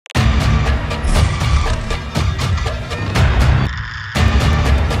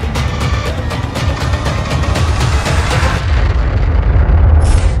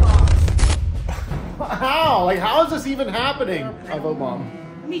even happening? I vote mom.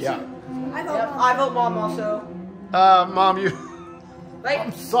 Me too. Yeah. I vote mom also. Mom, you. Like,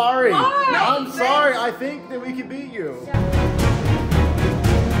 I'm sorry. Why? I'm No, sorry. I think that we can beat you.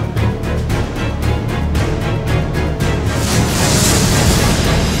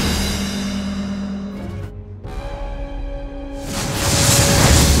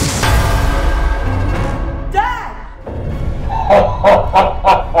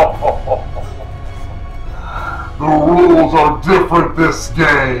 The rules are different this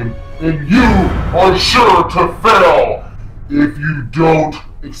game, and you are sure to fail. If you don't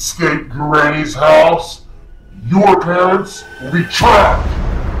escape Granny's house, your parents will be trapped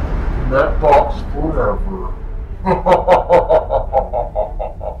in that box forever.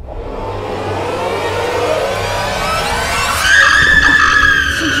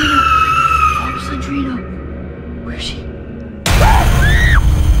 Sandrina. Where's she?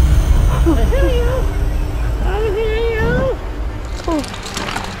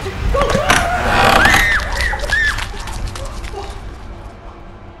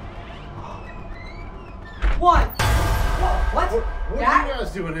 what? What are you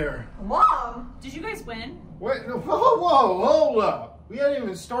guys doing here? Mom? Did you guys win? Wait, no, whoa, hold up. We hadn't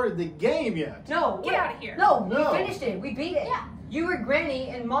even started the game yet. No. Get out of here. No, No. we finished it. We beat it. Yeah. You were Granny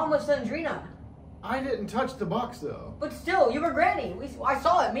and Mom was Sandrina. I didn't touch the box though. But still, you were Granny. I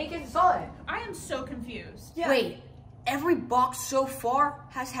saw it. Me and kids saw it. I am so confused. Yeah. Wait, every box so far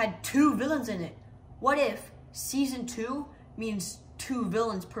has had 2 villains in it. What if season 2 means 2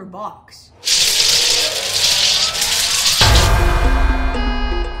 villains per box?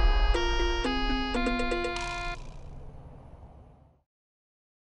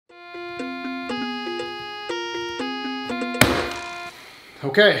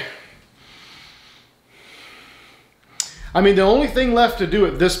 Okay. I mean, the only thing left to do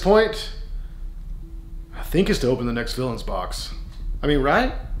at this point, I think, is to open the next villain's box. I mean,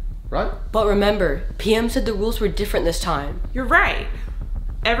 right? Right? But remember, PM said the rules were different this time. You're right.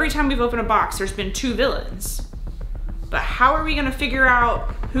 Every time we've opened a box, there's been 2 villains. But how are we gonna figure out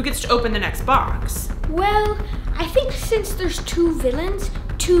who gets to open the next box? Well, I think since there's 2 villains,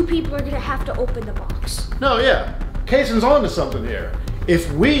 2 people are gonna have to open the box. No, yeah. Kaysen's on to something here.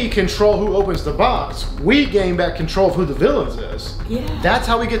 If we control who opens the box, we gain back control of who the villains is. Yeah. That's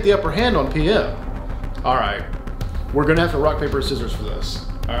how we get the upper hand on PM. All right. We're gonna have to rock, paper, scissors for this.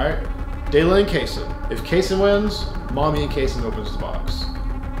 All right? Daylin and Kaysen. If Kaysen wins, Mommy and Kaysen opens the box.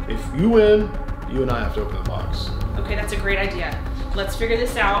 If you win, you and I have to open the box. Okay, that's a great idea. Let's figure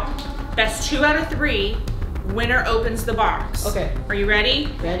this out. Best 2 out of 3, winner opens the box. Okay. Are you ready?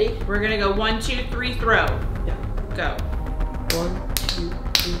 Ready? We're gonna go 1, 2, 3, throw. Yeah. Go. 1, 2,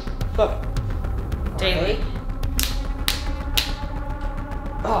 3, go. Daily.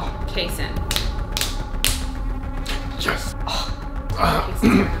 Oh, Kaysen. Yes. Kaysen's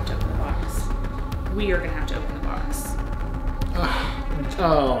gonna have to open the box. We are gonna have to open the box.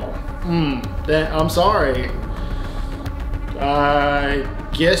 I'm sorry. I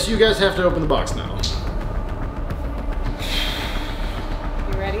guess you guys have to open the box now.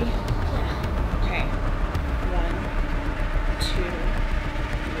 You ready? Okay. 1, 2,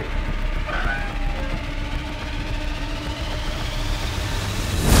 3.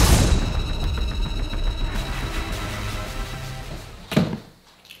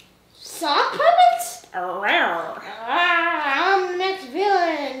 Sock puppets? Around. I'm the next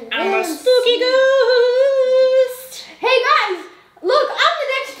villain. I'm a spooky ghost. Hey guys, look, I'm the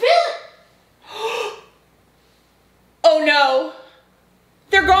next villain. Oh no!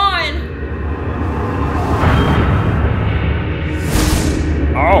 They're gone!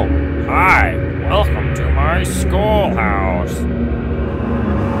 Oh, hi. Welcome to my schoolhouse.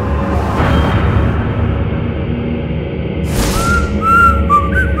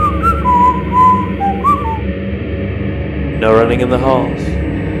 No running in the halls.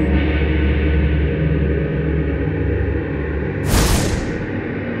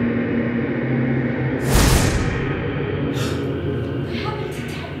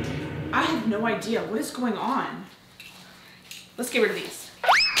 I have no idea. What is going on? Let's get rid of these.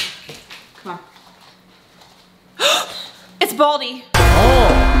 Come on. It's Baldi.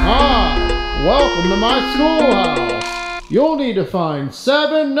 Welcome to my schoolhouse. You'll need to find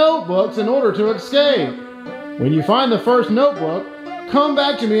 7 notebooks in order to escape. When you find the first notebook, come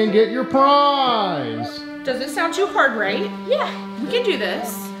back to me and get your prize. Doesn't sound too hard, right? Yeah, We can do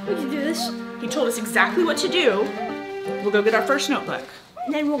this. we can do this. He told us exactly what to do. We'll go get our first notebook.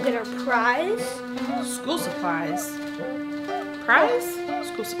 And then we'll get our prize. School supplies. Prize?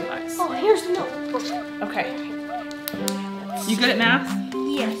 School supplies. Oh, here's the notebook. Okay. You good at math?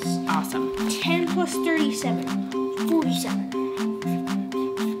 Yes. Awesome. 10 plus 37.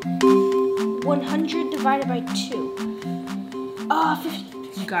 47. 100 divided by 2.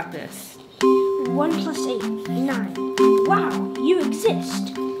 50. You got this. 1 plus 8, 9. Wow, you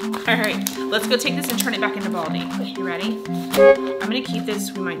exist. All right, let's go take this and turn it back into Baldi. Okay, you ready? I'm gonna keep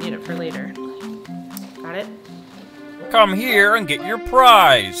this. We might need it for later. Got it? Come here and get your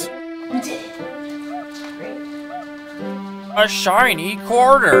prize. We did it. A shiny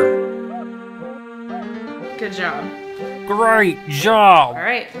quarter. Good job. Great job. All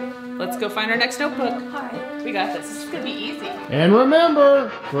right, let's go find our next notebook. All right. We got this. This is gonna be easy. And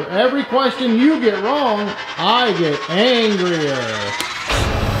remember, for every question you get wrong, I get angrier.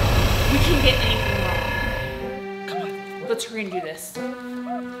 We can get anything wrong. Come on, let's hurry and do this.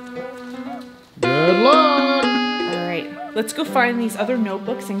 Good luck! All right, let's go find these other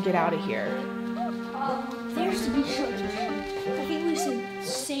notebooks and get out of here. There's to be sure. I think we should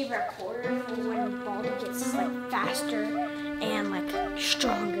save our quarter for when Baldi gets like faster and like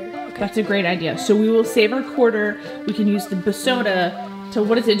stronger. Okay. That's a great idea. So we will save our quarter. We can use the Basoda to,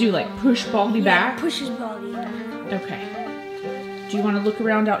 what does it do? Like push Baldi back? Pushes Baldi back. Okay. Do you want to look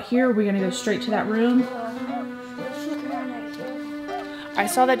around out here? Or are we going to go straight to that room? Let's look around out here. I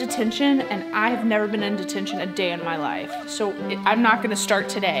saw that detention, and I have never been in detention a day in my life. So I'm not going to start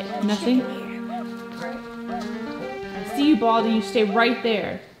today. Nothing? I see you, Baldi. You stay right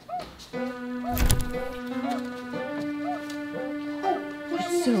there.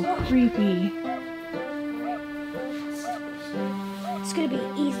 It's so creepy. It's gonna be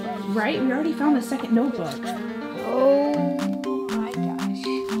easy. Right? We already found the second notebook. Oh my gosh.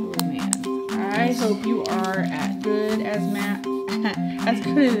 Oh man. I hope you are as good at math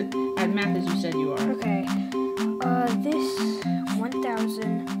as you said you are. Okay. This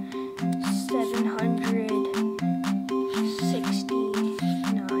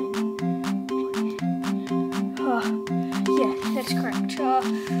 1,769. Yeah, that's correct.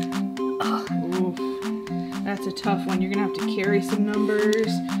 Oof. That's a tough one. You're gonna have to carry some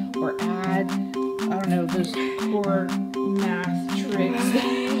numbers or add, I don't know, those poor math tricks.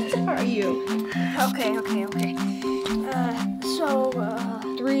 How are you? Okay. So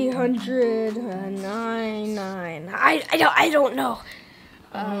 399. I don't know.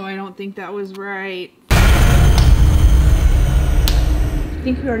 Oh, I don't think that was right. I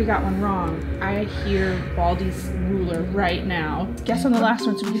think we already got one wrong. I hear Baldi's ruler right now. Guess on the last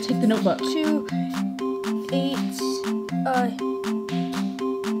one so we can take the notebook. 2, 8,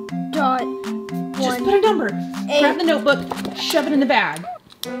 dot 1. Just put a number. 8. Grab the notebook, shove it in the bag.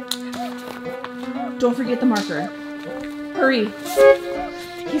 Don't forget the marker. Hurry.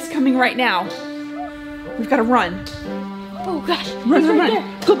 He's coming right now. We've got to run. Oh gosh. Run. There.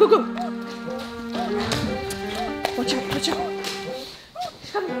 Go. Watch out.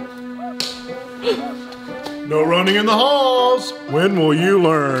 No running in the halls. When will you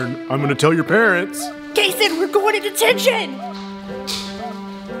learn? I'm going to tell your parents. Jason, we're going to detention.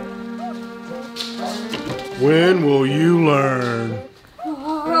 When will you learn?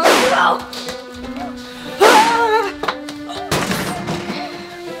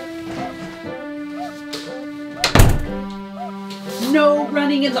 No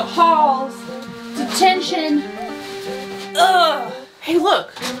running in the halls. Detention. Ugh. Hey,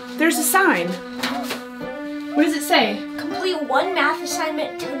 look. There's a sign. What does it say? Complete one math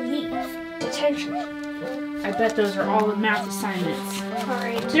assignment to leave detention. I bet those are all the math assignments.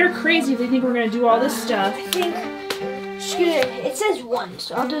 Alright. They're crazy if they think we're going to do all this stuff. I think it says 1,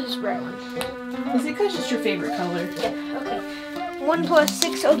 so I'll do this red one. Is it because it's your favorite color? Yeah, okay. 1 plus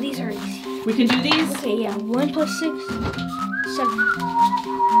 6, oh, these are easy. We can do these? Okay, yeah, 1 plus 6, 7.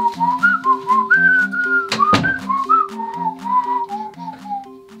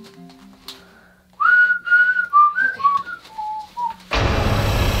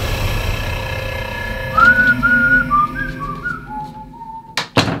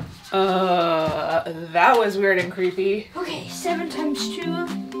 That was weird and creepy. Okay, 7 times 2,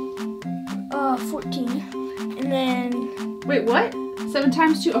 14. And then... Wait, what? 7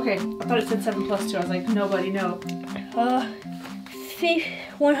 times 2? Okay, I thought it said 7 plus 2. I was like, nobody, no.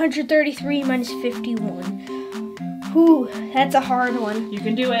 133 minus 51. Ooh, that's a hard one. You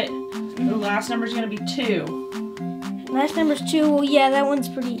can do it. The last number's gonna be 2. Last number's 2. Well, yeah, that one's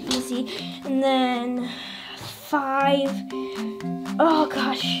pretty easy. And then 5. Oh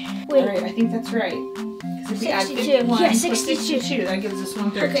gosh. Wait. Alright, I think that's right. Because if we add 51 yeah, plus 62. 62, that gives us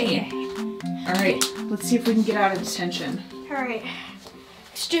 113. Okay. Alright, let's see if we can get out of detention. Alright.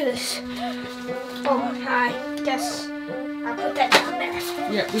 Let's do this. Oh, I guess I'll put that down there.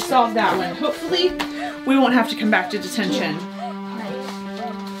 Yeah, we solved that one. Hopefully, we won't have to come back to detention. Alright.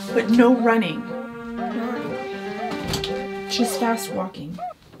 But no running. No. Just fast walking.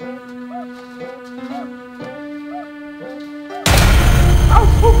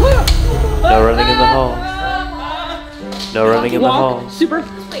 No running in the halls. No running in the halls. Super.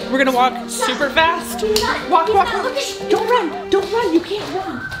 We're gonna walk super fast. Walk. Shh, don't run. Don't run. You can't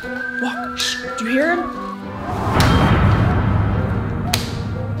run. Walk. Shh. Do you hear him?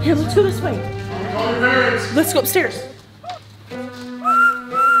 Here, let's go this way. Let's go upstairs.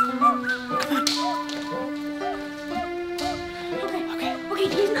 Okay,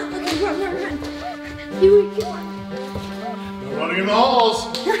 he's not looking. Run. Here we go. No running in the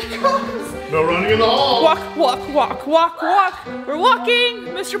halls. Here he comes. No running in the halls. Walk. We're walking,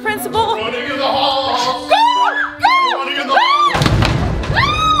 Mr. Principal. Running in the halls. Go! Running in the halls.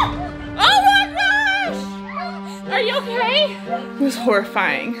 Oh my gosh! Are you okay? It was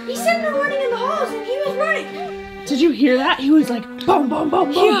horrifying. He said no running in the halls and he was running. Did you hear that? He was like, boom, boom,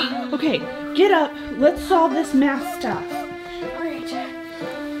 boom, boom. Yeah. Okay, get up. Let's solve this math stuff. Alright.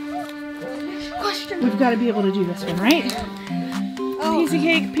 Next question. We've got to be able to do this one, right? Oh. Piece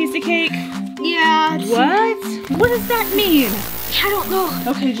of cake. Yeah. What? What does that mean? I don't know.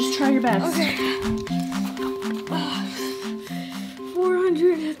 Okay, just try your best. Okay.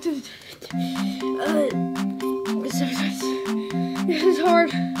 400. This is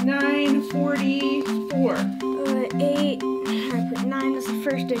hard. 944. 8. I put 9 as the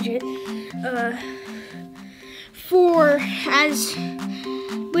first digit. 4 as.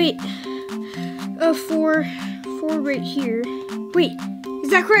 Wait. 4 right here. Wait. Is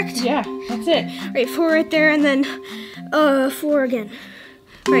that correct? Yeah, that's it. Right, 4 right there, and then 4 again.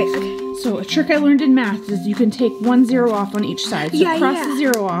 Right, okay. So a trick I learned in math is you can take 1 0 off on each side. So cross the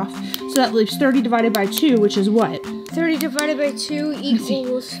 0 off. So that leaves 30 divided by 2, which is what? 30 divided by 2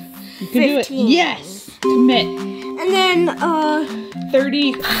 equals You can 15. do it. Yes! Commit. And then,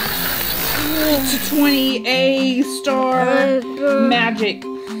 30 to 20 A star magic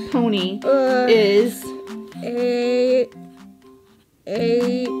pony is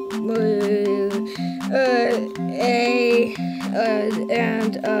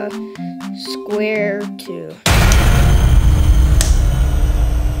and square 2.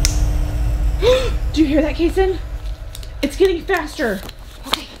 Do you hear that, Kason? It's getting faster.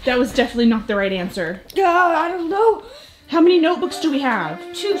 Okay. That was definitely not the right answer. I don't know. How many notebooks do we have?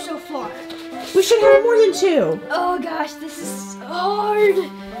 2 so far. We should have more than 2. Oh gosh, this is hard.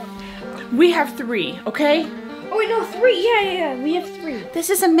 We have 3, okay? Oh wait, no, 3. Yeah, we have 3. This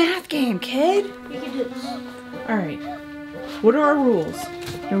is a math game, kid. We can do this. All right. What are our rules?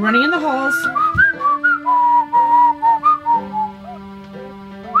 No running in the halls.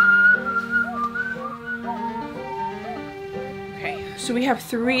 Okay, so we have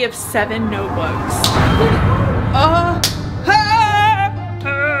 3 of 7 notebooks.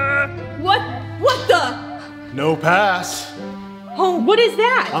 What the? No pass. Oh, what is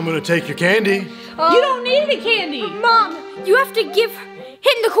that? I'm gonna take your candy. You don't need any candy. Mom, you have to give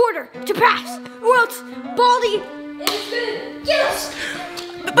him the quarter to pass, or else Baldi is gonna get us.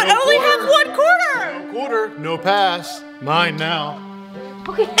 But I only have 1 quarter. Quarter, no pass. Mine now.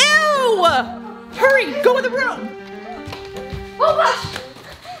 Okay. Ew! Hurry, go in the room. Oh gosh.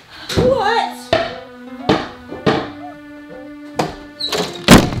 What?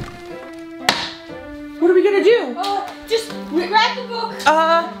 What are we gonna do? Just grab the book.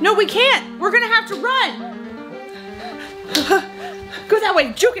 No, we can't. We're gonna have to run. Go that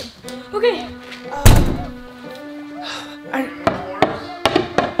way, juke him. Okay.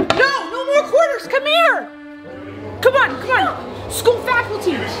 No more quarters. Come here. Come on. School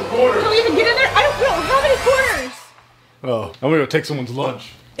faculty. Can we even get in there? I don't know. How many quarters? Oh, I'm gonna go take someone's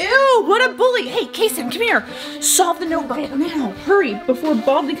lunch. Ew, what a bully. Hey, Kason, come here. Solve the notebook now. Hurry, before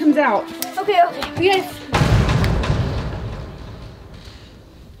Baldi comes out. Okay. We gotta.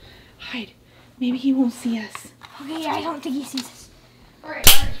 Hide. Maybe he won't see us. Okay, I don't think he sees us. All right.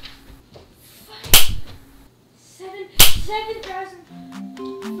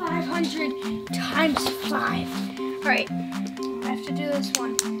 7,500 times 5. All right, I have to do this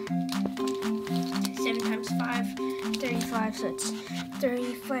one. 7 times 5, 35, so it's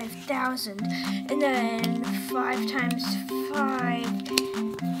 35,000. And then 5 times 5.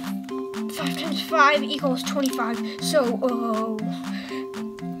 5 times 5 equals 25. So,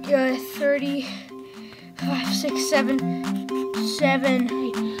 30, 5, 6, 7. I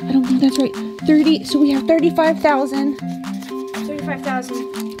don't think that's right. 30, so we have 35,000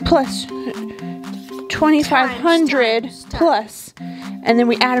 plus 2,500 times. plus, and then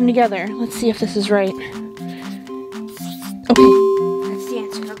we add them together. Let's see if this is right. Okay, That's the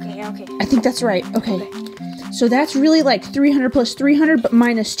answer. Okay. I think that's right. Okay. So that's really like 300 plus 300, but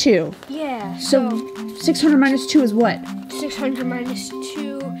minus 2. Yeah. So 600 minus 2 is what? 600 600 minus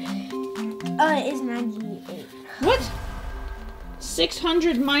 2 is 98. What?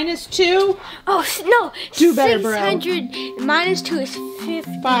 600 minus 2? Oh, no. Do better, bro. 600 minus 2 is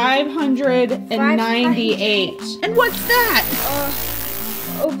 50. 598. And what's that?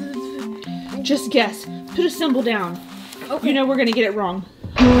 Just guess. Put a symbol down. Okay. You know we're gonna get it wrong.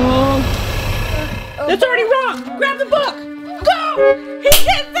 That's already wrong. Grab the book. Go! He's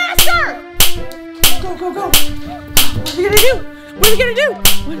getting faster! Go, go, go. What are we gonna do? What are we gonna do?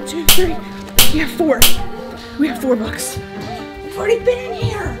 1, 2, 3. We have 4. We have 4 books. We've already been in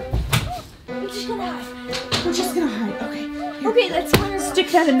here. We're just gonna hide. We're just gonna hide. Okay. Here. Okay, let's hide. Stick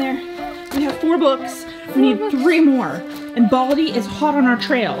that in there. We have 4 books. We need 3 more. And Baldi is hot on our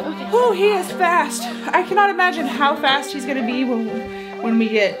trail. Okay. Oh, he is fast. I cannot imagine how fast he's gonna be when we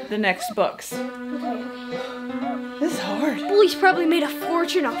get the next books. Okay. This is hard. Bully's probably made a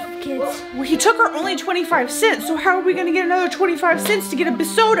fortune off of kids. Well, he took our only 25 cents, so how are we gonna get another 25 cents to get a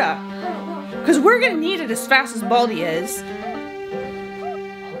Bisoda? Because we're gonna need it as fast as Baldi is.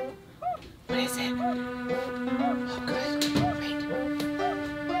 What is it? Oh, good. Wait.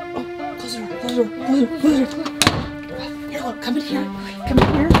 Oh, close the door, close the door, close the door, close the door. Here, look, come in here. Come in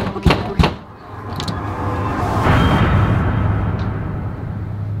here. Okay, okay.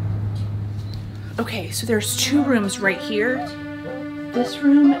 Okay, so there's 2 rooms right here. This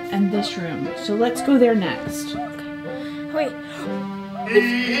room and this room. So let's go there next. Wait.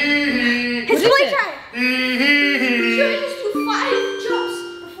 It's playtime! Should just do 5 jumps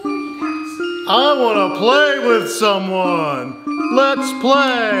before we pass? I want to play with someone. Let's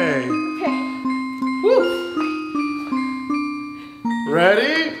play. Okay. Woo.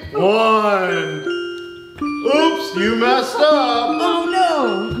 Ready? 1. Oops, you messed up. Oh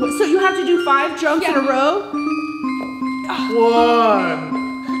no! So you have to do 5 jumps in a row?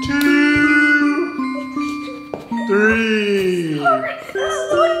 1, 2, 3,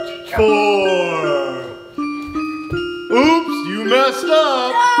 4. Oops, you messed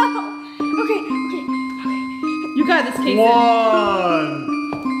up. Okay. You got this, Casey.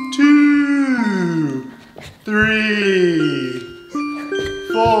 1, 2, 3,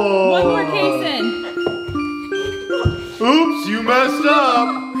 4. One more, Kason. Oops, you messed up.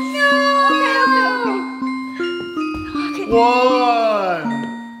 Okay.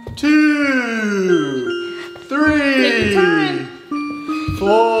 1, 2, 3, Take your time. 4.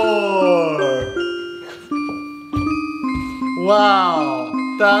 Wow,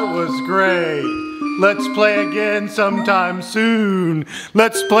 that was great. Let's play again sometime soon.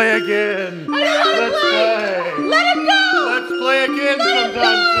 Let's play again. I don't want to Let's play. Let him go. Let's play again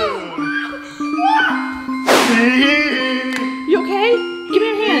sometime soon. You okay? Give me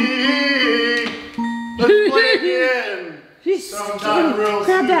your hand. Let's play again. Sometime real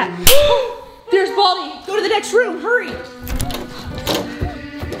Grab soon. that. There's Baldi. Go to the next room. Hurry.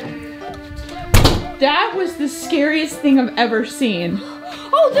 That was the scariest thing I've ever seen.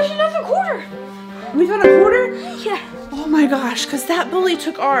 Oh, there's another quarter. We found a quarter? Yeah. Oh my gosh, because that bully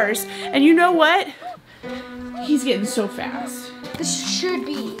took ours. And you know what? He's getting so fast. This should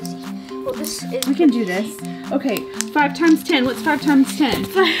be easy. Well, this is. We can do this. Okay, 5 times 10. What's 5 times 10?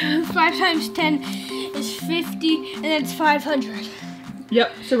 5 times 10 is 50, and then it's 500.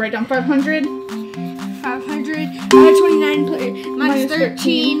 Yep, so write down 500. 500. 29 minus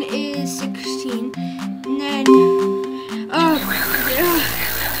 13 is 16. And then.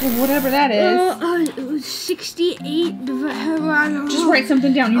 Whatever that is. 68. Just write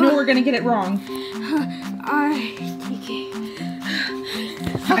something down. You know we're going to get it wrong.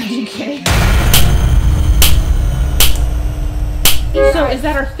 IDK. So is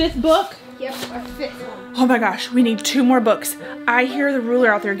that our 5th book? Yep, our 5th one. Oh my gosh, we need 2 more books. I hear the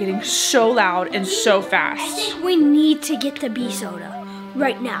ruler out there getting so loud and so I fast. think we need to get the Bisoda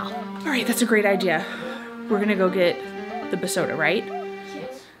right now. All right, that's a great idea. We're gonna go get the Bisoda, right?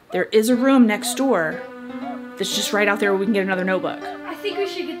 Yes. There is a room next door that's just right out there where we can get another notebook. I think we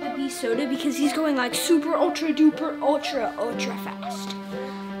should get the Bisoda because he's going like super ultra duper ultra fast.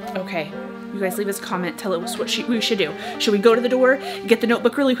 Okay, you guys leave us a comment, tell us what we should do. Should we go to the door, get the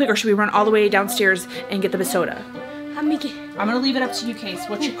notebook really quick, or should we run all the way downstairs and get the Bisoda? I'm gonna leave it up to you, Case.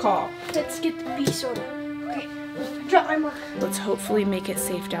 What's your call? Let's get the Bisoda. Okay, drop my marker. Let's hopefully make it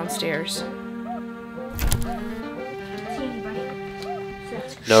safe downstairs. See anybody?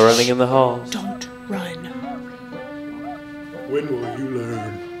 No running in the halls. Don't run. When will you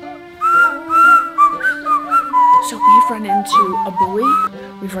learn? So we've run into a bully,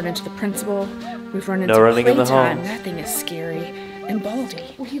 we've run into the principal, we've run into running in the playtime. halls. That thing is scary. And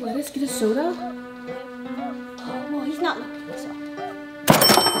Baldi. Will he let us get a soda? Oh, well, he's not looking, so.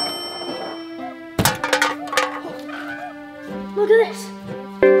 Look at this.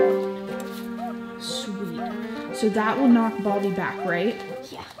 Sweet. So that will knock Baldi back, right?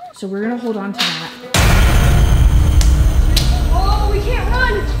 Yeah. So we're gonna hold on to that. Oh, we can't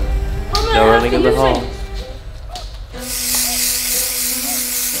run. I'm gonna No have running to in the use hall. it.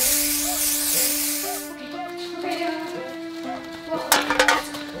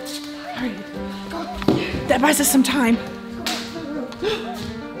 Alright. That buys us some time.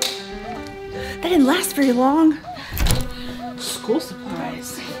 That didn't last very long. School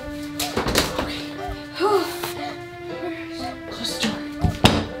supplies. Close the door.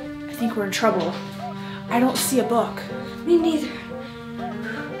 I think we're in trouble. I don't see a book. Me neither.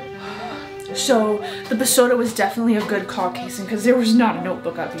 So the Basota was definitely a good call, Kason, because there was not a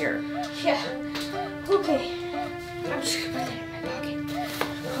notebook up here. Yeah. Okay. I'm just gonna put that in my pocket.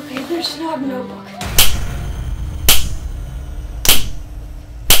 Okay, there's not a notebook.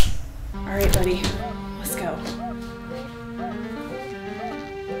 All right, buddy. Let's go.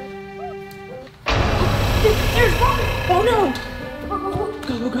 There's one. Oh no! Go, go, go.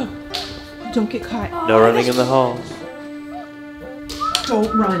 Go, go, go. Don't get caught. No running in the hall.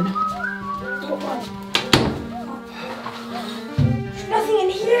 Don't run. Hold on. There's nothing in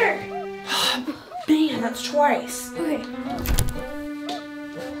here. Man, that's twice. Okay.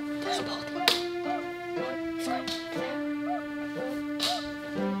 There's Baldi. He's going to do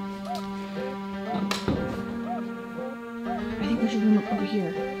I think there's a room over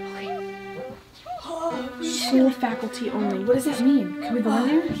here. that. Okay. Oh, School faculty only. What does that mean? Can we go in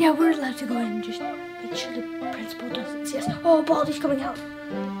there? yeah, we're allowed to go in and just make sure the principal doesn't see us. Oh, Baldi's coming out.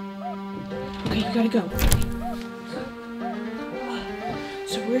 Okay, you gotta go.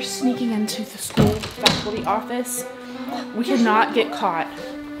 So we're sneaking into the school faculty office. We cannot get caught.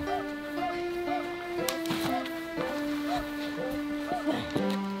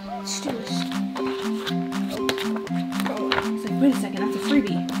 Let's do this. It's like, wait a second, that's a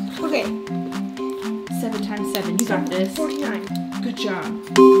freebie. Okay. 7 times 7, you got this. 49. Good job.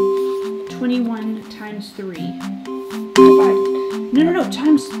 21 times 3. Divided. No,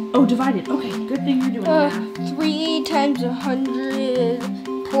 times, oh, divided. Okay, good thing you're doing math. 3 times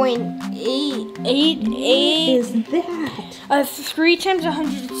 100.888 Is that? 3 times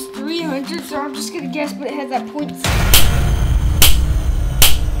 100 is 300, so I'm just gonna guess, but it has that point.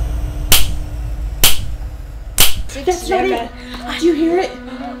 That's not it. Do you hear it?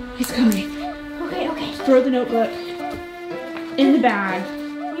 He's coming. Okay. Throw the notebook in the bag.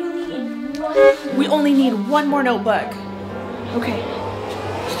 We only need one. We only need one more notebook. Okay.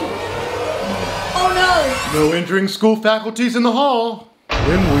 Oh No entering school faculties in the hall.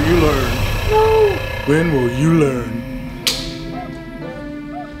 When will you learn? no! When will you learn?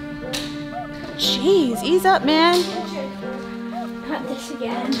 Jeez, ease up, man. Not this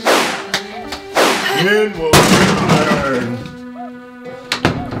again. When will you learn?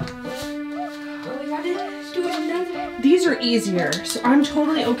 We gotta do another. These are easier, so I'm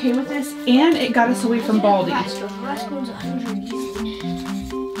totally okay with this, and it got us away from Baldi. The last one's 100 easy.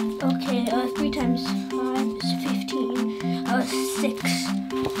 Okay, 3 times 5 is 15. 6.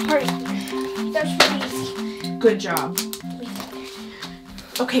 Hurry. That's pretty easy. Good job.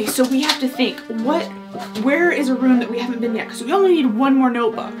 Okay, so we have to think, where is a room that we haven't been yet? Because we only need one more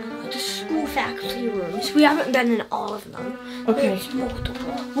notebook. The school faculty rooms. We haven't been in all of them. Okay. There's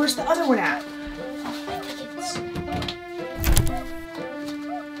multiple. Where's the other one at? I think it's...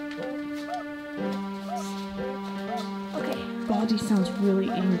 Okay. Baldi sounds really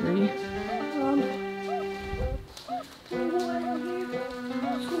angry.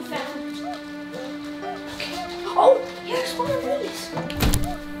 School faculty. Okay. Oh, here's one of these.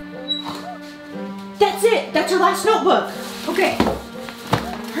 That's it! That's our last notebook! Okay.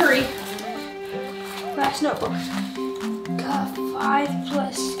 Hurry! Last notebook. 5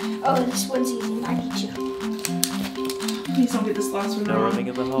 plus... Oh, this one's easy. 92. Please don't get this last one No wrong. running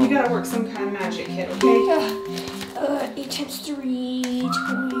in the hall. You gotta work some kind of magic, kid, okay? 8 times 3,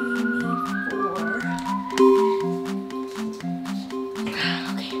 24.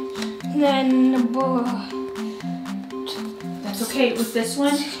 Okay. And then... That's okay. With this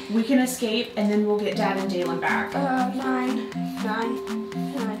one, we can escape, and then we'll get Dad and Daylin back. 9.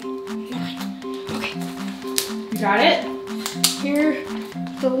 Okay. You got it? Here,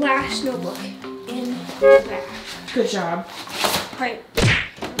 the last notebook in the bag. Good job. Right.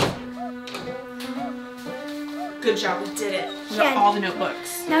 Good job. We did it. We got Yeah. all the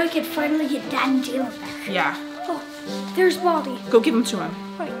notebooks. Now we can finally get Dad and Jalen back. Yeah. Oh, there's Baldi. Go give them to him.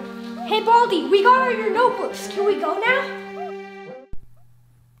 Right. Hey, Baldi, we got all your notebooks. Can we go now?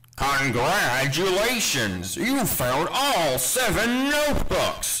 Congratulations! You found all 7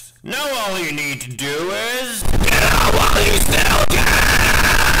 notebooks! Now all you need to do is... Get out while you still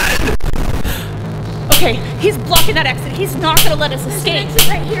He's blocking that exit. He's not gonna let us escape.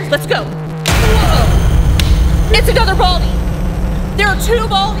 Right here. Let's go. Whoa. It's another Baldi. There are 2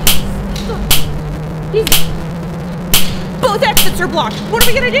 Baldis. Both exits are blocked. What are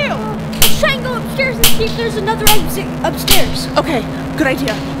we gonna do? Let's try and go upstairs and see if there's another exit upstairs. Okay, good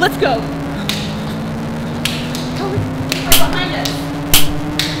idea. Let's go. Right behind us.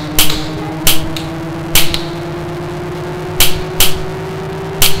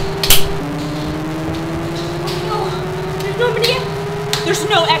 There's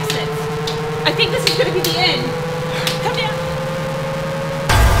no exits. I think this is gonna be the end. Come down.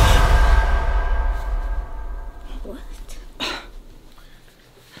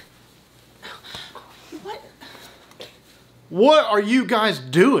 What? What are you guys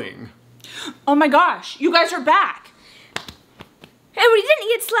doing? Oh my gosh, you guys are back. And we didn't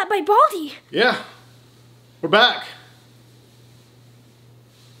get slapped by Baldi. Yeah, we're back.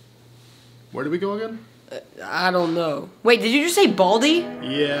 Where did we go again? I don't know. Wait, did you just say Baldi?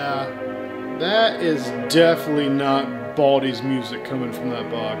 Yeah, that is definitely not Baldi's music coming from that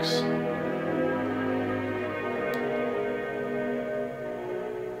box.